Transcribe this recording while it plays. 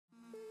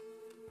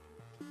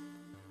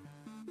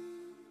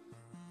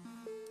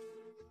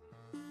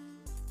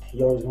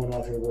Yo, what's going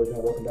on, everybody?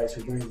 Welcome back to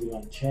a dream video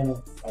on the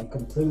channel. I'm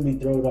completely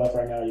thrown off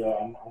right now, y'all.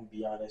 I'm gonna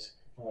be honest.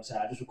 You know what I'm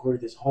saying? I just recorded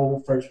this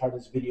whole first part of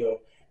this video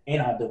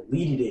and I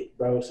deleted it,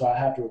 bro. So I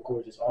have to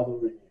record this all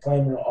over again.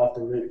 Disclaimer off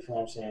the rip, you know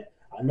what I'm saying?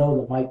 I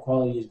know the mic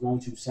quality is going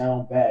to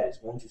sound bad, it's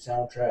going to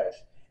sound trash.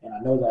 And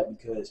I know that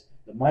because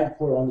the mic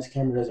port on this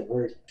camera doesn't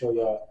work. So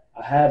y'all,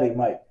 I have a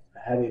mic.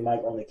 I have a mic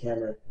on the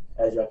camera.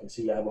 As y'all can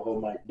see, I have a whole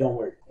mic. Don't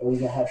worry. We're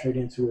gonna hop straight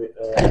into it.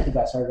 I think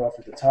I started off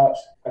with the tops.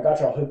 I got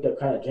y'all hooked up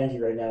kind of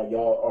janky right now.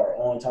 Y'all are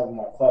on top of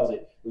my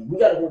closet. We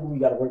gotta work what we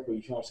gotta work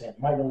with, you know what I'm saying?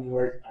 The mic don't even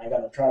work. I ain't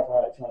got no tripod, you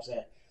know what I'm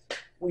saying?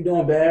 We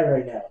doing bad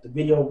right now. The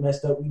video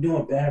messed up. We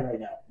doing bad right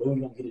now, but we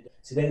gonna get it done.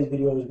 Today's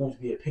video is going to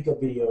be a pickup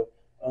video.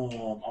 I'm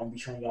gonna be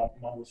showing y'all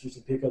my most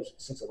recent pickups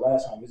since the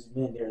last time. It's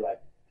been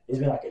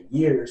like a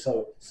year or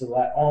so. So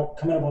like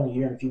coming up on a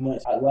year in a few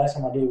months. The last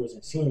time I did was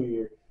in senior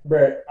year.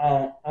 But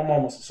I'm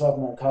almost a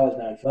sophomore in college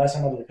now. Last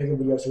time I did a pickup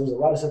video, so there's a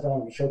lot of stuff that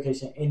I'm going to be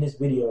showcasing in this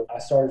video. I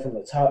started from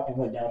the top and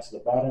went down to the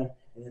bottom,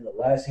 and then the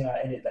last thing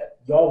I ended that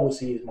y'all will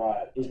see is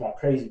my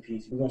crazy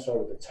piece. We're gonna start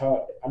with the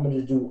top. I'm gonna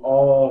just do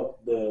all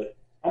the.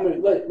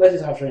 Let's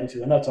just hop straight into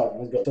it. Enough talking.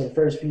 Let's go. So the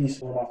first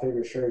piece, one of my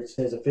favorite shirts,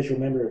 says official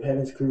member of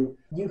Heaven's Crew.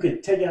 You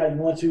could take it how you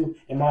want to.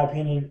 In my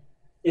opinion,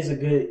 it's a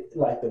good,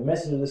 like, the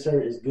message of the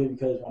shirt is good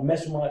because I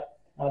mess with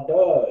my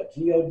dog,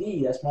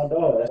 G-O-D, that's my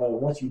dog.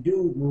 Once you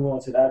do move on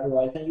to that,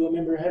 like, then you a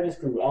member of Heaven's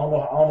Crew. I don't know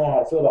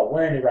how I feel about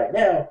wearing it right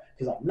now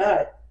because I'm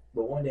not,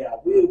 but one day I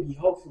will be,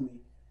 hopefully.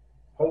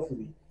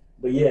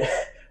 But yeah,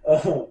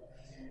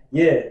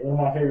 yeah, one of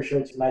my favorite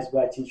shirts, nice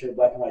black t-shirt,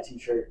 black and white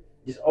t-shirt.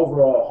 Just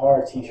overall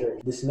hard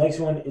t-shirt. This next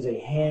one is a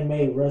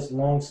handmade rust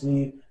long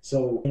sleeve.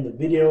 So in the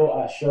video,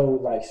 I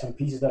showed like some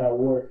pieces that I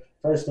wore.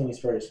 First thing is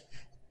first.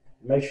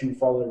 Make sure you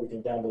follow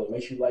everything down below.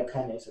 Make sure you like,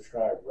 comment, and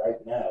subscribe right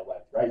now.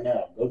 Like right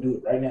now. Go do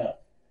it right now.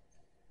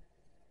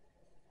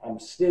 I'm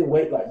still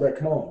waiting. Like, bro,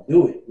 come on,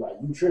 do it. Like,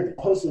 you tripping.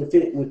 I posted a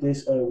fit with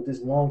this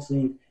long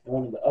sleeve and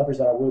one of the uppers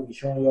that I will be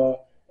showing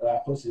y'all. I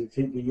posted a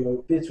fit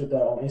video. Fits with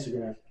that on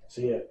Instagram. So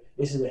yeah,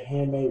 this is a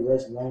handmade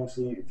rust long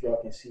sleeve. If y'all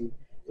can see,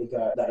 it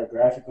got a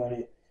graphic on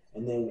it,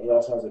 and then it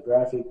also has a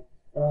graphic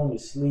on the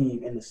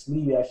sleeve, and the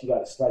sleeve actually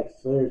got a slight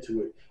flare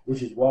to it,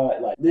 which is why,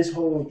 like, this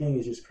whole thing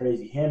is just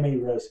crazy.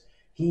 Handmade rust.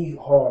 He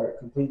hard,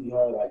 completely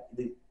hard. Like,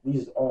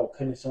 these are all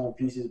cut and sewn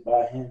pieces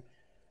by him.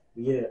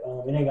 But yeah,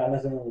 it ain't got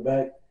nothing on the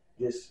back.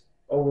 Just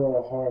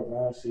overall hard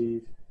long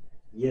sleeve.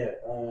 Yeah,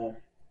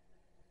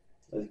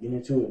 let's get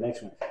into it.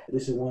 Next one.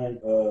 This is one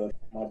of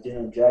my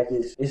denim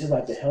jackets. This is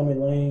like the helmet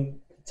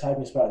lane type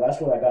of spot. That's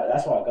what I got.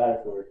 That's why I got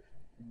it for.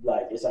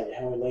 Like, it's like a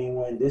helmet lane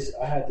one.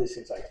 I had this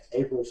since like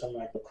April or something.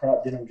 Like the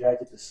crop denim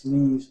jacket. The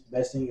sleeves.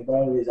 Best thing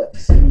about it is that the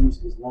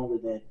sleeves is longer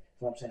than, you know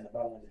what I'm saying, the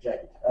bottom of the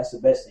jacket. That's the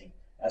best thing.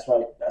 That's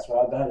why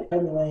I got it.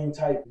 Helmet lane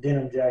type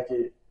denim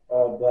jacket,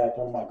 all black,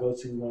 one of my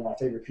go-to, one of my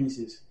favorite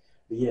pieces.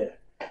 But yeah,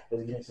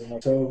 let's get into the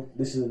next. So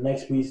this is the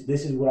next piece.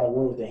 This is what I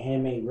wore with the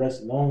handmade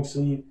rust long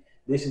sleeve.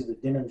 This is the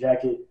denim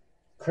jacket.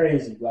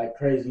 Crazy, like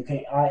crazy. You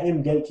can't. I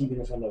am gatekeeping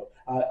this one though.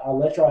 I'll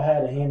let y'all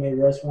have the handmade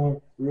rust one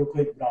real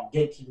quick, but I'm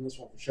gatekeeping this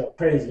one for sure.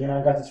 Crazy, and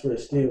I got this for a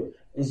steal.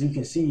 As you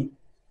can see,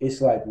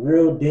 it's like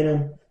real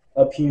denim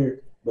up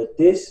here, but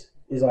this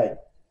is like,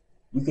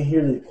 you can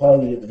hear the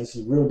quality of it. This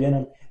is real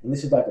denim, and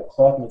this is like a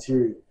cloth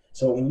material.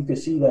 So, and you can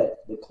see that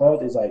the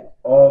cloth is like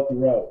all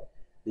throughout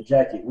the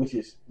jacket, which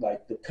is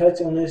like, the cuts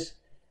on this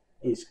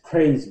is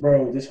crazy,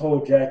 bro. This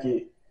whole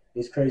jacket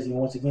is crazy. And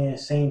once again,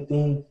 same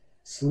thing.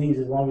 Sleeves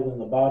is longer than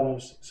the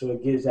bottoms, so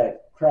it gives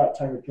that crop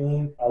type of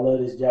thing. I love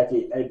this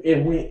jacket.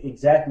 It went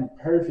exactly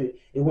perfect.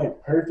 It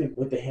went perfect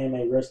with the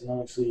handmade rust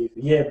long sleeve.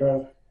 But yeah,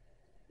 bro.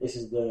 This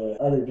is the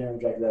other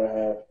denim jacket that I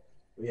have.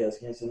 Yeah, let's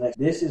get into the next.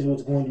 This is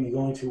what's going to be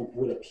going to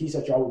with a piece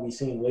that y'all will be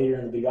seeing later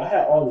in the video. I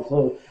had all the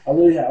clothes. I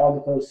literally had all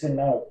the clothes sitting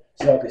out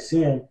so y'all could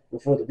see them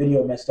before the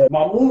video messed up.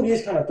 My mood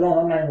is kind of thrown,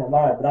 I'm not even gonna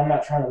lie, but I'm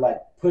not trying to like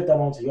put that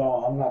onto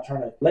y'all. I'm not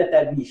trying to let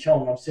that be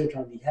shown. I'm still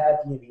trying to be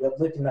happy and be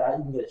uplifting that I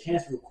even get a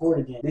chance to record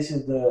again. This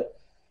is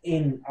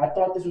I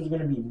thought this was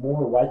going to be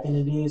more white than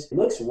it is. It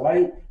looks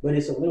white, but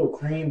it's a little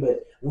cream.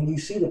 But when you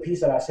see the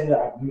piece that I say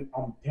that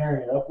I'm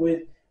pairing it up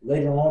with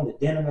later on, the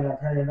denim that I'm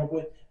pairing it up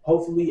with,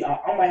 hopefully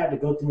I might have to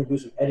go through and do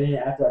some editing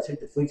after I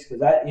take the flicks, because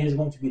that is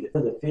going to be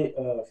for the fit.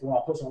 For when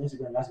I post on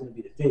Instagram, that's going to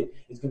be the fit.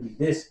 It's going to be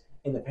this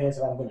in the pants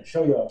that I'm going to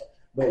show y'all.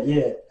 But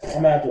yeah, I'm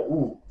going to have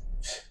to,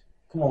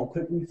 come on,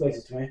 quick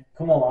reflexes, man.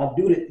 Come on, I'll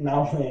do it.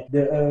 Now I'm playing.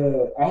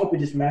 I hope it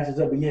just matches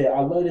up. But yeah,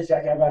 I love this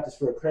jacket. I got this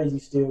for a crazy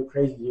steal,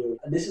 crazy deal.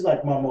 This is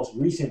like my most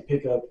recent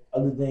pickup,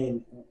 other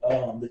than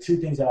the two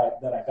things that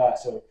I got.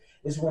 So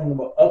this is one of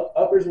the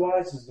uppers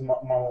wise. This is my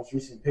most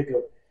recent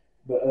pickup.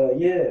 But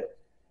yeah,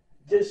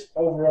 just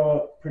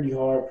overall pretty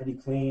hard, pretty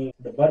clean.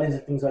 The buttons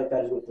and things like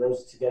that is what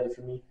throws it together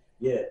for me.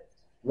 Yeah.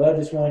 Love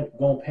this one.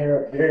 Gonna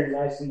pair up very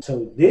nicely.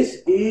 So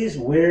this is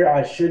where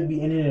I should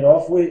be ending it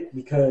off with,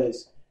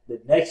 because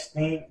the next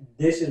thing,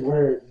 this is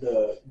where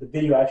the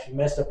video actually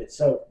messed up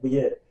itself. But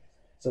yeah,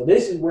 so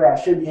this is where I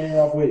should be ending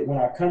off with. When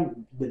I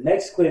come, the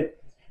next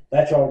clip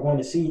that y'all are going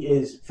to see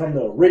is from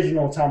the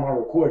original time I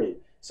recorded.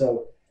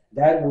 So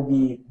that will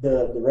be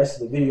the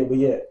rest of the video. But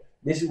yeah,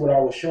 This is what I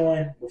was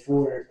showing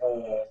before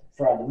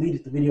I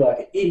deleted the video like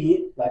an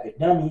idiot, like a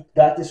dummy.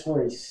 Got this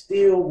for a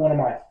steal. One of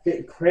my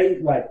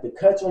crate, like the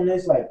cuts on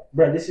this, like,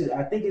 bro, this is,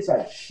 I think it's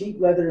like sheep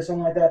leather or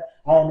something like that.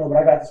 I don't know, but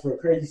I got this for a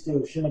crazy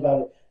steal. Shouldn't have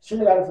got it.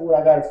 Shouldn't have got it for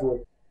what I got it for.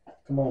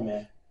 Come on,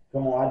 man.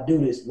 Come on, I do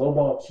this.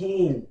 Lowball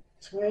King.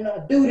 Twin, I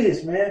do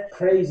this, man.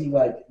 Crazy,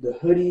 like the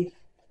hoodie,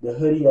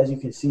 as you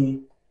can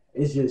see,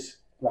 it's just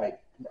like,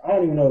 I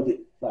don't even know if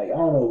it, like, I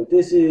don't know what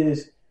this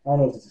is. I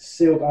don't know if it's a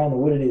silk. I don't know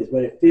what it is,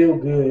 but it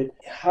feels good,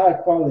 high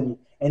quality.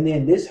 And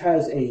then this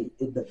has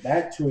the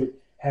back to it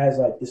has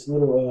like this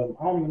little,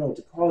 I don't even know what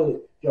to call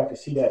it. Y'all can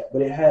see that,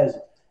 but it has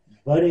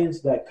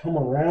buttons that come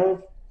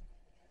around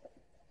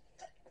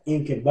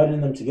and you can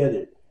button them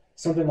together.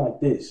 Something like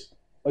this.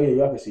 Oh yeah,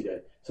 y'all can see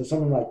that. So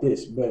something like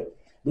this, but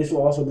this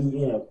will also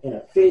be in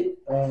a fit.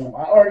 I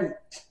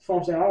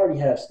already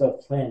have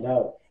stuff planned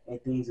out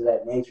and things of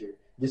that nature.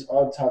 Just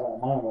all the top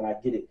of my mind when I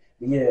get it.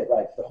 But yeah,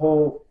 like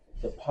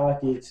the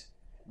pockets,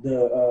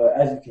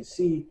 as you can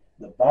see,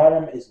 the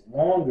bottom is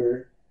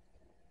longer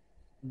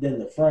than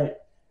the front.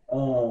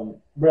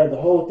 Bro, the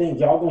whole thing,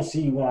 y'all gonna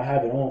see when I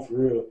have it on for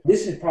real.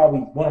 This is probably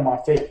one of my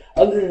favorite,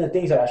 other than the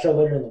things that I show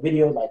later in the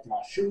video, like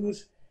my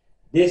shoes.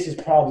 This is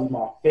probably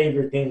my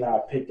favorite thing that I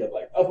picked up,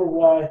 like upper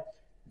wide.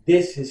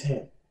 This is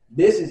him.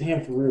 This is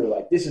him for real.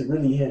 Like, this is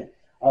really him.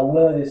 I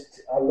love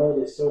this. I love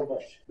this so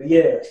much. But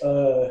yeah,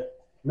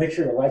 make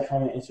sure to like,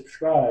 comment, and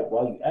subscribe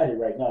while you at it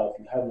right now. If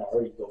you haven't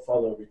already, go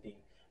follow everything.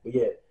 But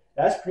yeah,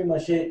 that's pretty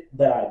much it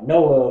that I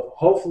know of.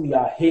 Hopefully,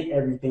 I hit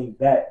everything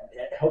back.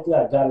 Hopefully,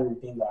 I got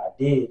everything that I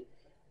did.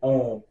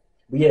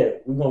 But yeah,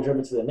 we're gonna jump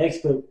into the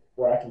next clip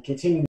where I can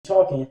continue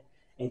talking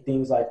and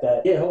things like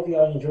that. Yeah, hope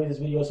y'all enjoyed this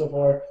video so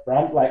far.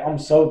 But I'm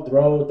so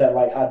thrilled that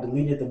like I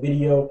deleted the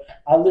video.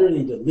 I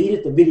literally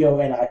deleted the video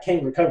and I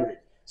can't recover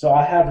it. So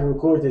I have to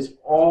record this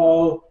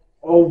all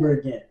over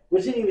again,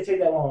 which didn't even take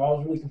that long. I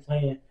was really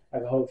complaining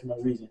like a hoe for no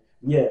reason.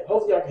 Yeah,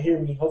 hopefully y'all can hear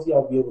me. Hopefully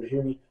y'all will be able to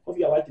hear me.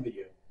 Hopefully y'all like the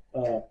video.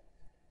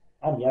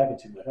 I'm yapping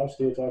too much. I'm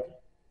still talking.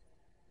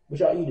 What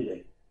y'all eat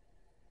today?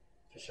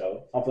 For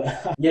sure. I'm playing.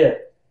 Yeah.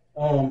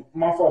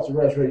 My fault to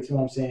rush ready, you know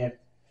what I'm saying?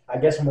 I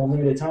guess I'm on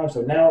limited time,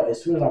 so now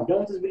as soon as I'm done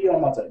with this video,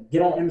 I'm about to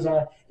get on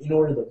Amazon and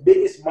order the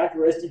biggest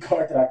micro SD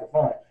card that I could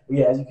find. But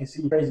yeah, as you can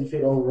see, crazy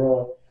fit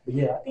overall. But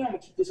yeah, I think I'm gonna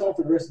keep this on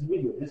for the rest of the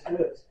video. Just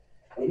because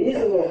it is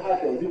a little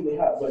hot though, really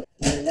hot. But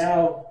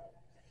now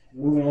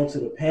moving on to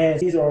the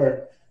pants. These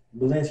are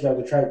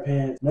Balenciaga track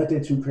pants.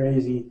 Nothing too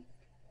crazy.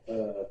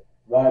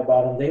 Wide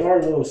bottom. They are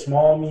a little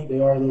small on me. They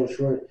are a little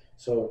short,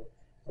 so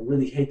I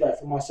really hate that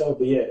for myself.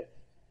 But yeah,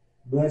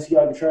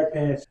 Balenciaga track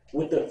pants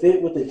with the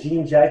fit, with the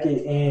jean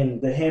jacket and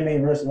the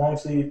handmade rust long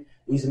sleeve.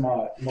 These are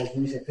my most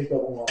recent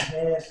pickup on my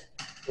pants.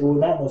 Well,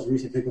 not most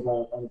recent pickup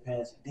on the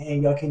pants.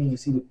 Dang, y'all can't even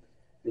see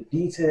the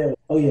detail.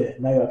 Oh yeah,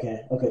 now y'all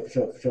can. Okay, for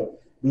sure.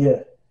 But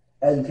yeah,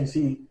 as you can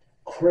see,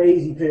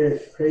 crazy pair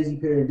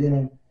of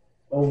denim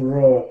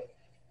overall.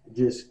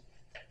 Just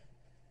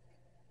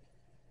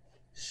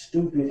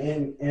stupid,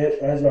 and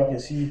as y'all can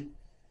see,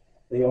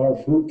 they are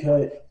boot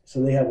cut,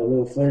 so they have a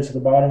little flare to the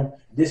bottom.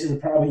 This is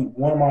probably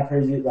one of my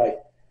craziest.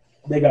 Like,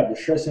 they got the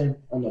distressing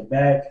on the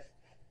back.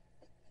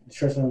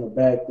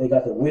 They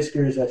got the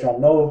whiskers that y'all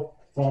know.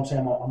 You know what I'm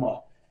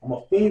saying? I'm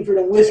a fiend for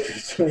them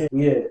whiskers.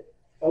 Yeah,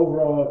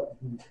 overall,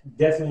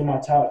 definitely in my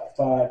top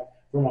 5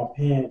 for my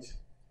pants.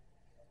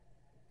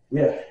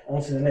 Yeah,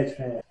 on to the next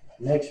pants.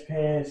 Next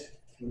pants,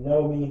 if you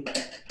know me,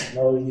 you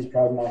know these are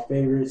probably my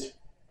favorites.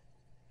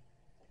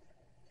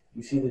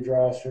 You see the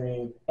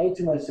drawstring. Ain't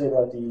too much to say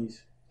about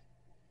these.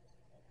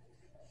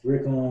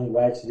 Rick on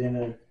wax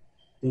denim.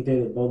 I think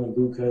they're the bowling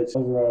boot cuts.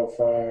 Overall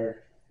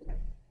fire. You know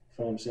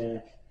what I'm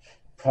saying?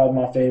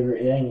 Probably my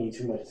favorite. It ain't even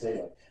too much to say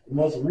about. The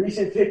most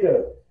recent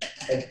pickup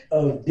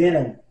of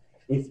denim.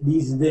 If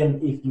these are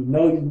them, if you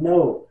know, you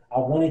know. I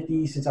wanted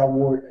these since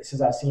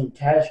I seen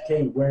Cash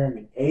K wear them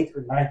in 8th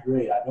or 9th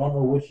grade. I don't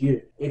know which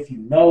year. If you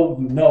know,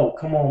 you know.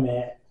 Come on,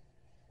 man.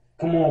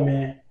 Come on,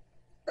 man.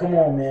 Come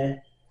on,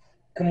 man.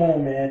 Come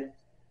on, man.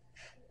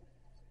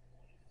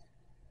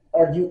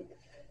 Are you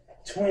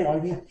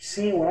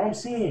seeing what I'm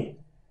seeing?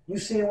 You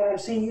seeing what I'm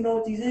seeing? You know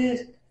what these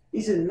is?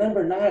 These are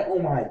number 9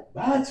 on my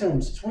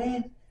bottoms,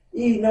 twin.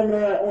 These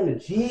number 9 on the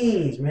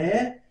jeans,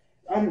 man.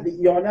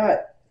 Y'all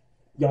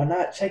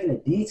not checking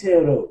the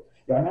detail though.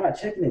 Y'all not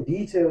checking the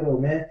detail though,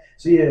 man.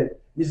 So yeah,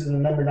 this is the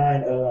number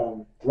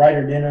 9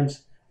 Rider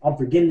denims. I'm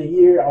forgetting the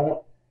year.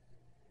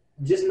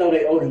 Just know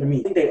they older than me.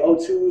 I think they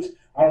 02s.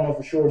 I don't know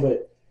for sure,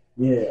 but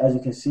yeah, as you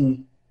can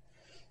see,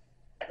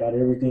 got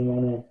everything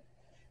on them.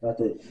 Got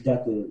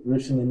the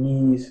rips in the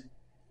knees.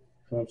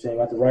 You know what I'm saying?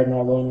 Got the writing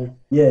all on them.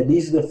 Yeah,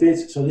 these are the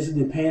fits. So this is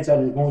the pants that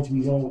are going to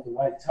be going with the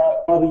white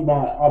top. I've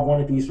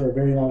wanted these for a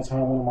very long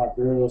time. One of my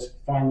girls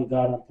finally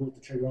got them, put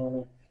the trigger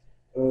on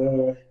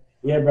them.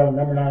 Yeah, bro,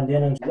 number 9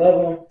 denims.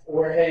 Love them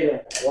or hate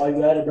them. While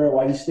you at it, bro,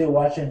 while you still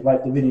watching,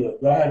 like the video.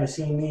 Y'all haven't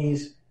seen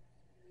these.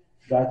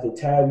 Got the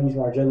tabbies,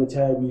 Marigela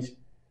tabbies,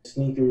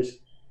 sneakers.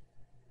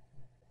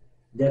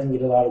 Definitely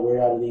get a lot of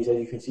wear out of these. As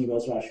you can see,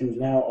 most of my shoes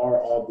now are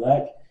all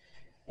black.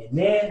 And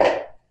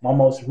then My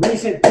most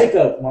recent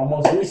pickup.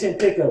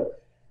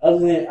 Other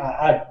than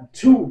I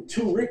two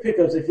Rick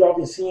pickups. If y'all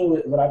can see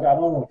what I got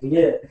on them, but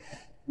yeah,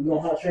 we're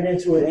gonna hop straight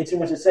into it. Ain't too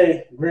much to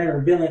say. Grand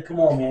revealing. Come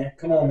on, man.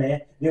 Come on,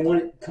 man.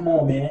 Come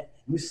on, man.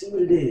 You see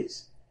what it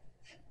is.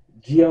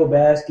 Geo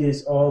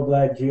baskets, all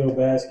black Geo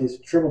baskets,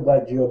 triple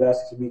black Geo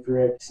baskets to be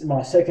correct. This is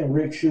my second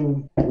Rick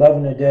shoe,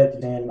 loving to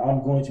death, and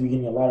I'm going to be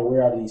getting a lot of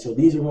wear out of these. So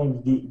these are going to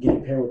be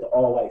getting paired with the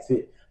all white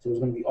fit. So it's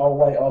going to be all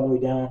white all the way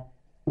down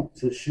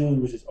to the shoes,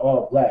 which is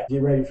all black.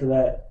 Get ready for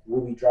that.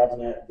 We'll be dropping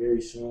that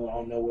very soon. I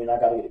don't know when. I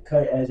got to get it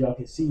cut, as y'all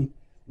can see,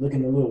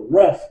 looking a little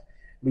rough.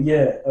 But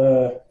yeah,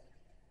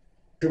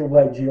 triple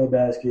black Geo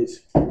baskets,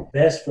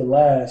 best for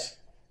last.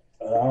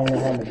 I don't know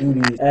how I'm gonna do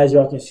these. As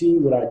y'all can see,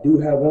 what I do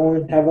have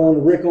on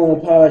the Rick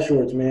on pod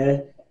shorts,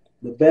 man.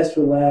 The best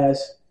for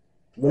last.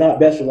 Well,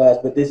 not best for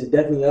last, but this is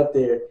definitely up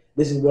there.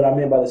 This is what I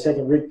meant by the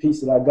second Rick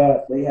piece that I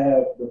got. They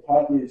have the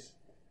pockets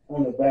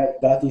on the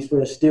back. Got these for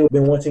a still.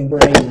 Been wanting for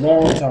a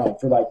long time,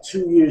 for like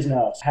 2 years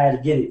now. I had to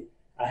get it.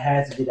 I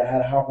had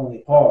to hop on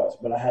it. Pause,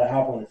 but I had to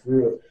hop on it for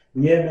real.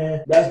 But yeah,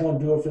 man, that's gonna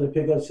do it for the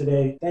pickups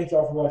today. Thank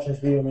y'all for watching this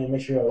video, man.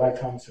 Make sure y'all like,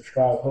 comment,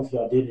 subscribe. Hopefully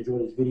y'all did enjoy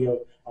this video.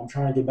 I'm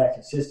trying to get back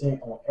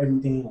consistent on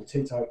everything, on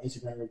TikTok,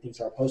 Instagram, everything,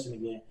 start posting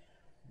again.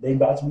 They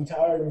about to be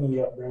tired of me,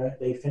 bruh.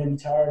 They finna be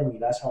tired of me.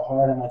 That's how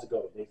hard I'm about to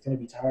go. They finna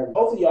be tired of me.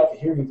 Hopefully y'all can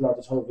hear me throughout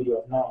this whole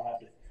video. If not, I'm gonna have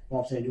to, you know what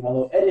I'm saying, do my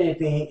little editing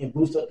thing and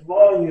boost up the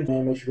volume.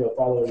 Man, make sure y'all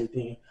follow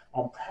everything.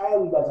 I'm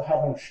probably about to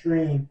hop on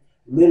stream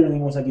literally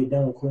once I get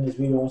done recording this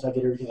video, once I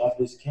get everything off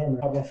this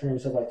camera, hop on stream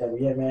and stuff like that. But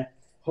yeah, man,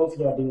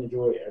 hopefully y'all did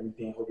enjoy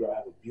everything. Hope y'all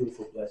have a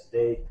beautiful, blessed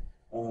day.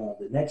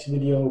 The next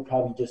video,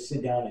 probably just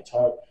sit down and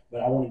talk, but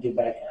I want to get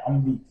back, and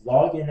I'm going to be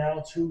vlogging now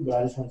too, but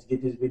I just wanted to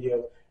get this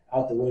video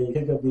out the way,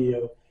 pick up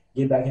video,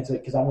 get back into it,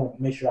 because I want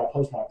to make sure I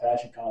post my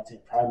fashion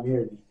content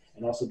primarily,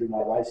 and also do my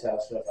lifestyle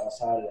stuff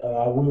outside of it.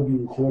 I will be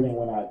recording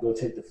when I go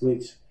take the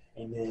flicks,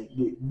 and then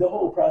the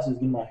whole process,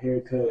 getting my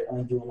hair cut,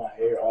 undoing my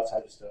hair, all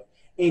types of stuff.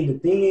 And the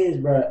thing is,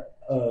 bro,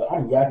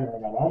 I'm yapping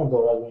right now, I'm going to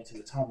go all the way into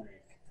the time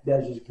range.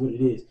 That's just what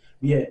it is.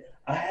 But yeah,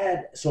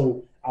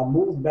 I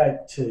moved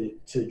back to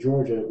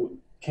Georgia,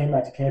 came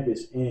back to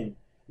campus in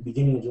the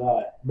beginning of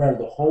July. Bro,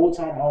 the whole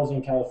time I was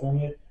in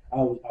California, I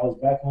was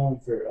back home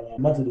for a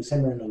month of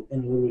December and a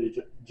little bit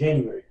of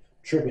January,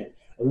 tripping,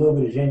 a little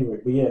bit of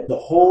January. But yeah, the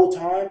whole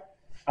time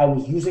I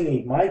was using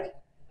a mic.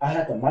 I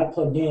had the mic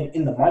plugged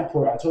in the mic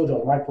port. I told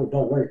y'all the mic port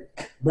don't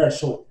work. Bro,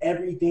 so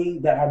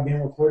everything that I've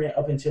been recording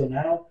up until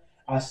now,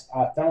 I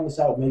found this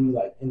out maybe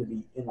like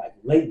in like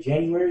late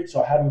January,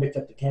 so I haven't picked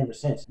up the camera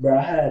since. Bro,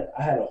 I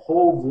had a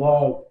whole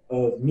vlog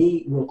of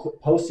me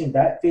posting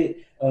that fit,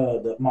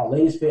 my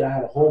latest fit. I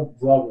had a whole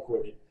vlog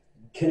recorded.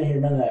 Couldn't hear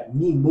none of that.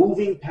 Me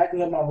moving,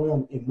 packing up my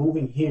room and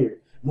moving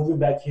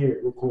back here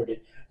recorded.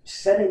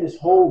 Setting this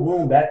whole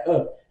room back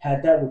up,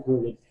 had that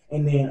recorded,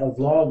 and then a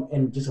vlog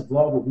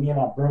with me and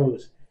my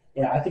bros.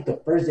 And I think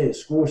the first day of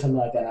school or something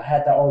like that, I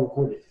had that all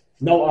recorded.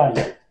 No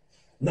audio.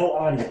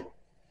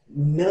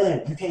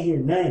 None. You can't hear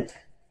none.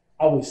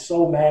 I was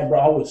so mad, bro.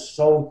 I was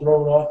so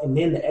thrown off. And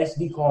then the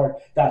SD card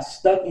got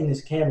stuck in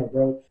this camera,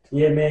 bro.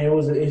 Yeah, man,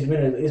 it's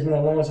been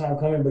a long time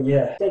coming, but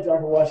yeah. Thank y'all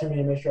for watching,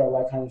 man. Make sure y'all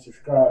like, comment,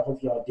 subscribe.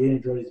 Hope y'all did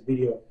enjoy this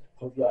video.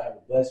 Hope y'all have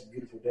a blessed,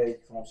 beautiful day. You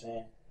know what I'm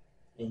saying?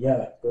 And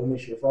yeah, go make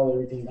sure to follow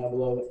everything down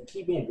below. And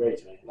keep being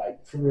great, man.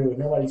 Like, for real. If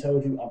nobody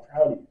told you, I'm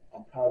proud of you.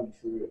 I'm proud of you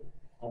for real.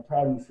 I'm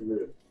proud of you for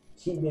real.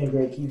 Keep being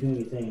great. Keep doing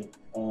your thing.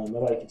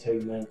 Nobody can tell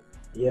you, man.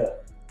 Yeah.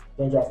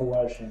 Thank y'all for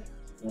watching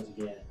once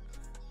again.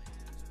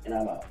 And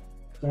I'm out.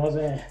 You know what I'm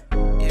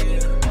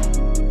saying? Yeah.